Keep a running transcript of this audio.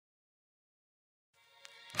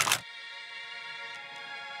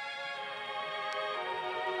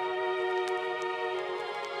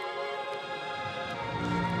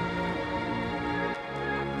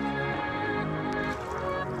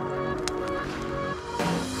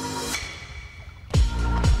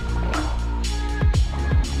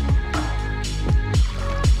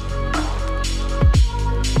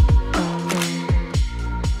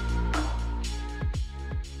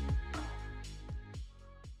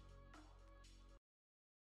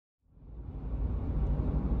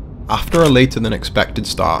After a later than expected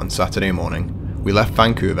start on Saturday morning, we left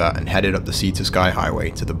Vancouver and headed up the Sea to Sky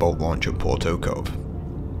Highway to the boat launch at Porto Cove.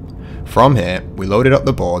 From here, we loaded up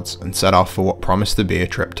the boards and set off for what promised to be a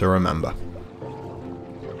trip to remember.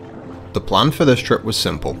 The plan for this trip was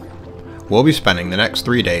simple. We'll be spending the next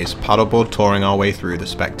 3 days paddleboard touring our way through the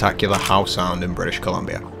spectacular Howe Sound in British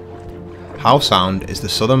Columbia. Howe Sound is the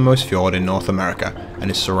southernmost fjord in North America and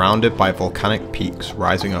is surrounded by volcanic peaks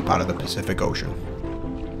rising up out of the Pacific Ocean.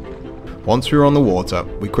 Once we were on the water,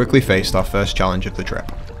 we quickly faced our first challenge of the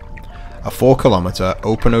trip. A 4-kilometre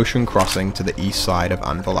open ocean crossing to the east side of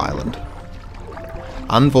Anvil Island.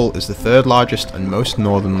 Anvil is the third largest and most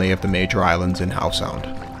northerly of the major islands in Howe Sound.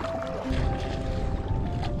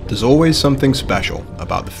 There's always something special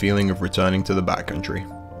about the feeling of returning to the backcountry.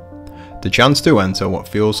 The chance to enter what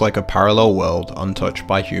feels like a parallel world untouched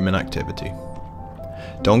by human activity.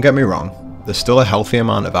 Don't get me wrong, there's still a healthy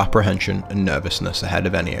amount of apprehension and nervousness ahead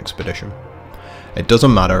of any expedition. It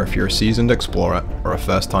doesn't matter if you're a seasoned explorer or a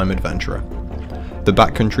first-time adventurer. The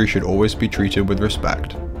backcountry should always be treated with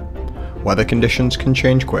respect. Weather conditions can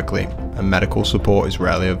change quickly, and medical support is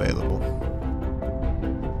rarely available.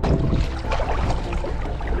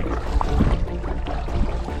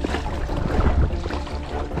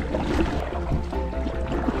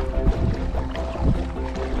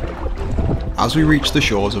 As we reached the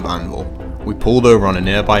shores of Anvil, we pulled over on a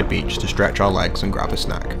nearby beach to stretch our legs and grab a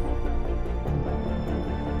snack.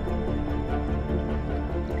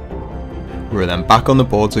 We were then back on the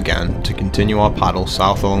boards again to continue our paddle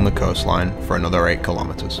south along the coastline for another 8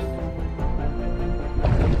 kilometres.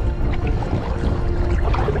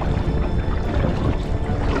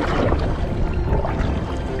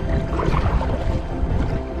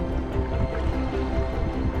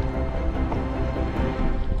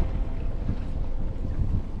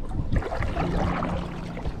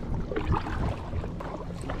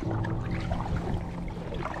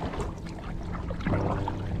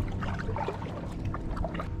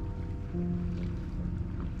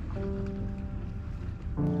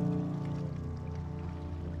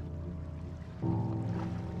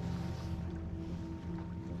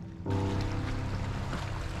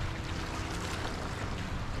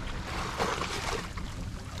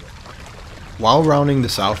 While rounding the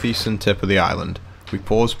southeastern tip of the island, we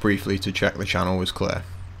paused briefly to check the channel was clear.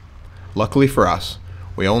 Luckily for us,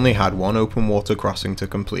 we only had one open water crossing to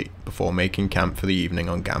complete before making camp for the evening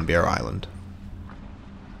on Gambier Island.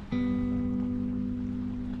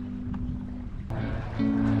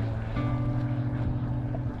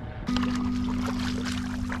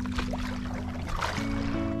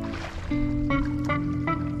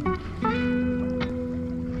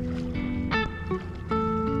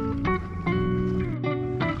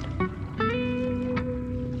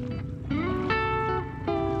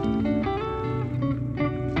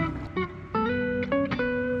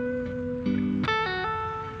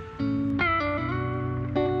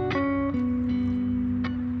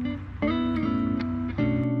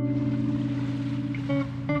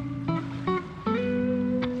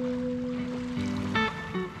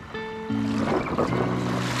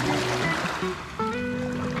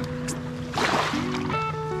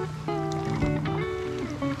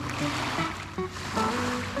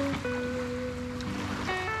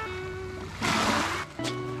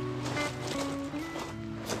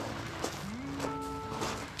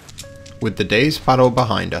 With the day's paddle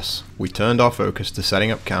behind us, we turned our focus to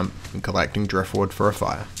setting up camp and collecting driftwood for a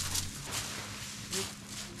fire.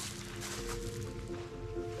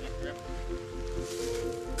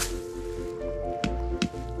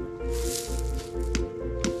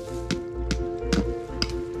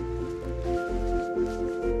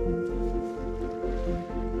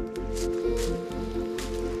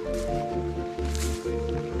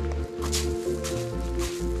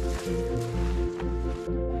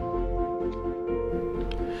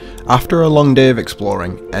 After a long day of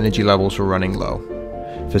exploring, energy levels were running low.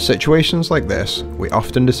 For situations like this, we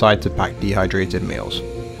often decide to pack dehydrated meals.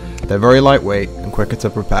 They're very lightweight and quicker to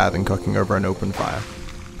prepare than cooking over an open fire.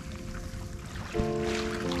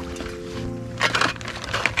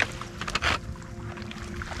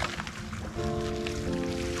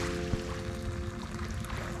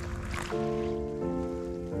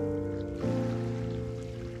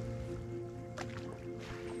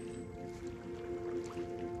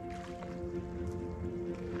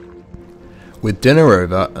 With dinner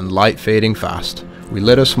over and light fading fast, we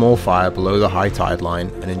lit a small fire below the high tide line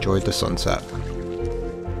and enjoyed the sunset.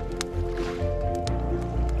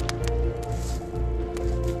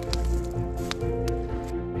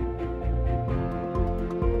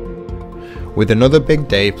 With another big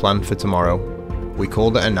day planned for tomorrow, we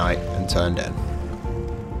called it a night and turned in.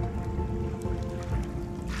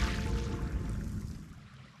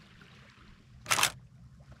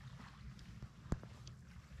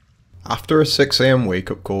 after a 6 AM wake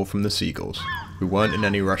up call from the seagulls, we weren't in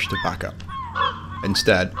any rush to pack up.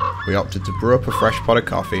 Instead, we opted to brew up a fresh pot of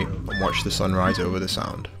coffee and watch the sunrise over the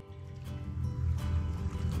sound.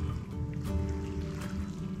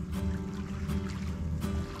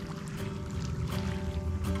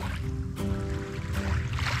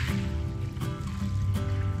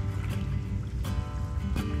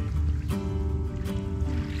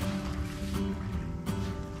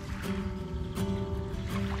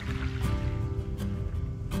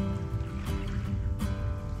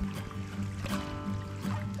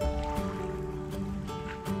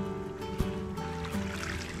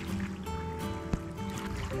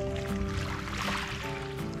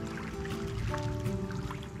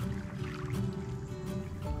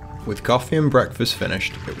 With coffee and breakfast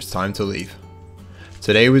finished, it was time to leave.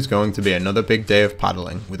 Today was going to be another big day of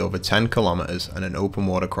paddling with over 10 kilometers and an open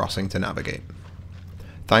water crossing to navigate.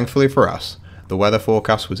 Thankfully for us, the weather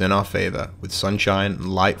forecast was in our favor with sunshine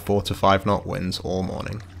and light 4 to 5 knot winds all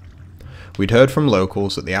morning. We'd heard from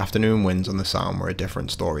locals that the afternoon winds on the Sound were a different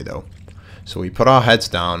story though, so we put our heads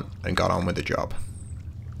down and got on with the job.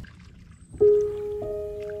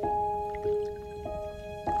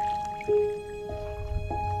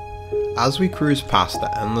 As we cruised past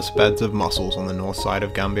the endless beds of mussels on the north side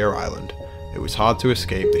of Gambier Island, it was hard to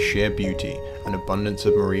escape the sheer beauty and abundance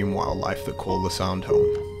of marine wildlife that call the Sound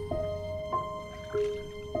home.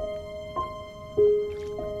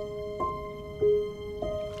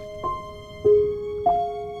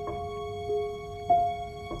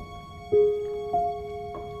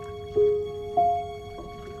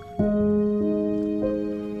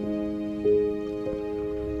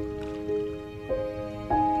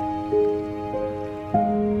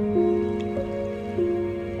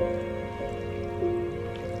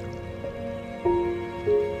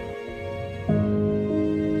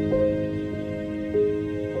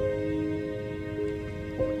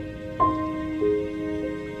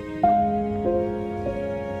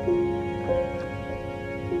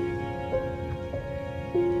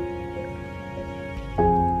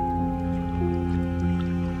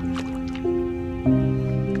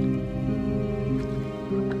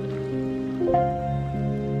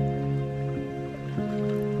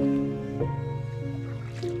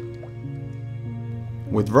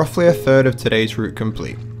 With roughly a third of today's route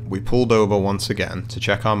complete, we pulled over once again to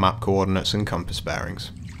check our map coordinates and compass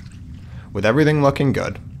bearings. With everything looking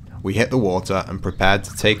good, we hit the water and prepared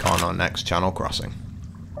to take on our next channel crossing.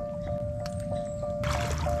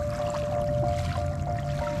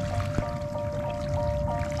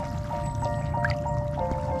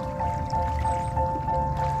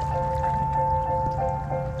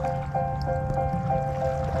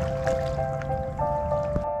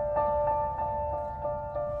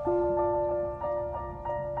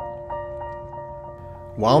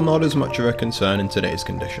 While not as much of a concern in today's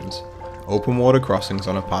conditions, open water crossings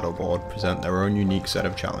on a paddleboard present their own unique set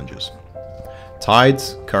of challenges.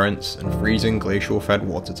 Tides, currents, and freezing glacial-fed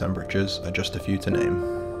water temperatures are just a few to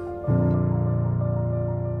name.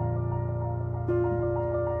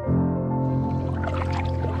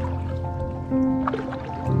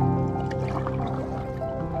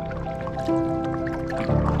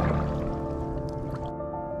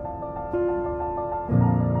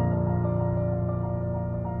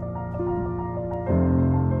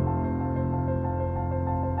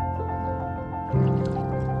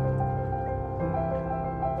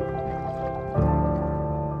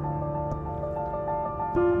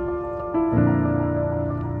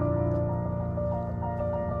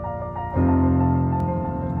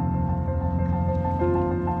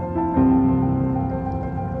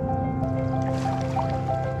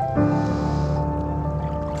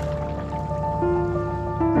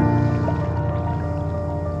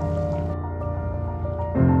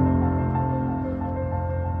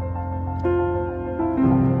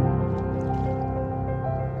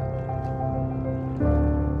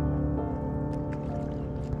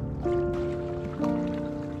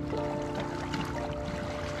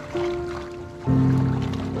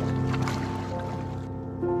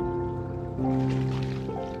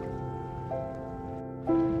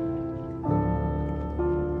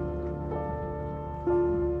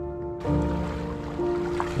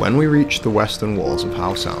 When we reached the western walls of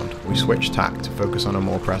Howe Sound, we switched tack to focus on a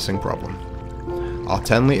more pressing problem. Our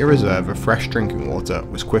 10-litre reserve of fresh drinking water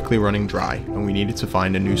was quickly running dry, and we needed to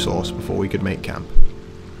find a new source before we could make camp.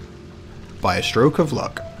 By a stroke of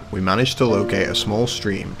luck, we managed to locate a small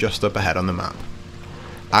stream just up ahead on the map.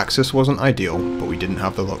 Access wasn't ideal, but we didn't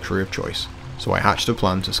have the luxury of choice, so I hatched a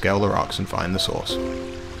plan to scale the rocks and find the source.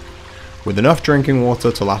 With enough drinking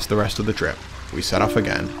water to last the rest of the trip, we set off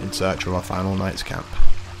again in search of our final night's camp.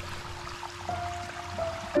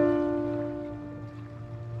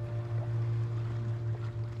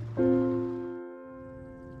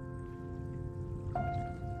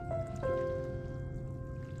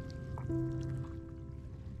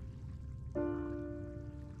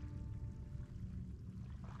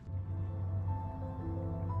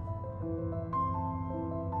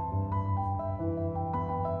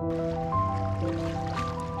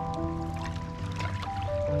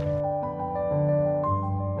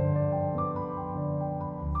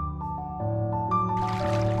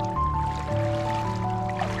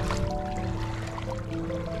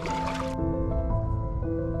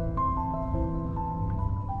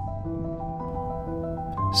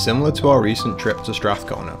 Similar to our recent trip to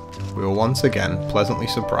Strathcona, we were once again pleasantly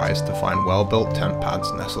surprised to find well-built tent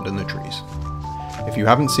pads nestled in the trees. If you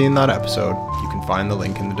haven't seen that episode, you can find the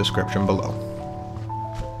link in the description below.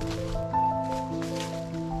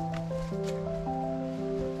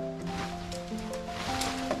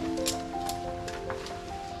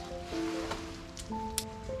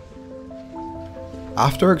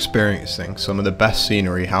 After experiencing some of the best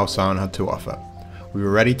scenery Howe Sound had to offer, we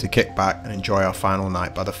were ready to kick back and enjoy our final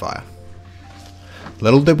night by the fire.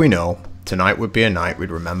 Little did we know, tonight would be a night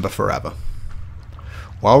we'd remember forever.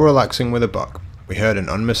 While relaxing with a book, we heard an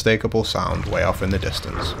unmistakable sound way off in the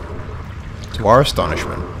distance. To our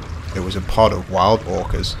astonishment, it was a pod of wild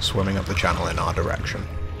orcas swimming up the channel in our direction.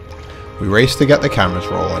 We raced to get the cameras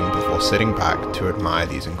rolling before sitting back to admire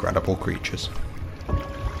these incredible creatures.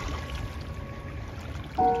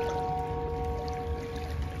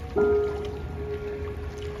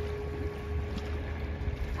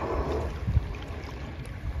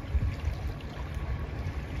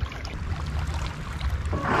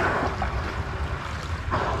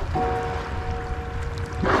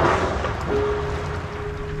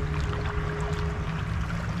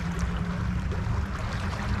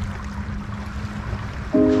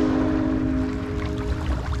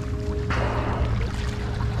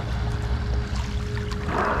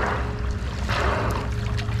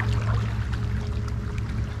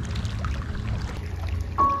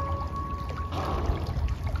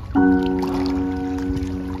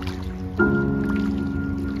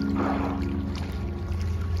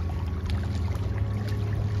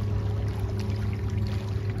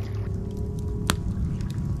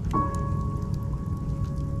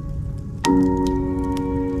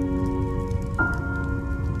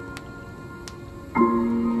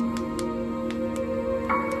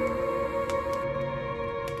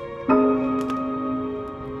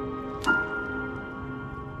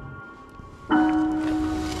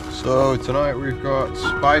 So tonight we've got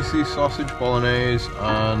spicy sausage bolognese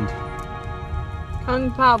and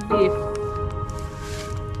Kung Pao beef.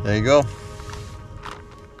 there you go.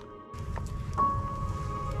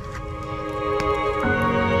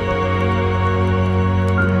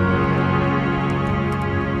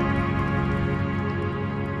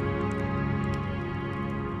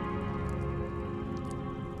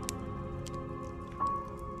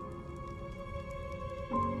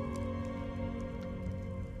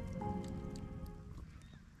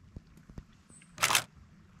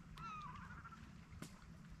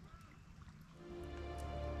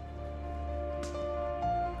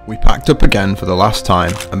 We packed up again for the last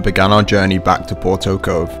time and began our journey back to Porto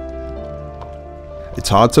Cove. It's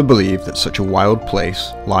hard to believe that such a wild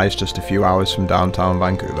place lies just a few hours from downtown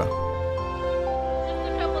Vancouver. Just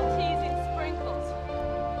a couple teasing sprinkles.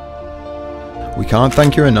 We can't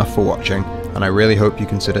thank you enough for watching, and I really hope you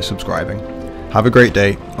consider subscribing. Have a great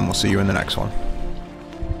day, and we'll see you in the next one.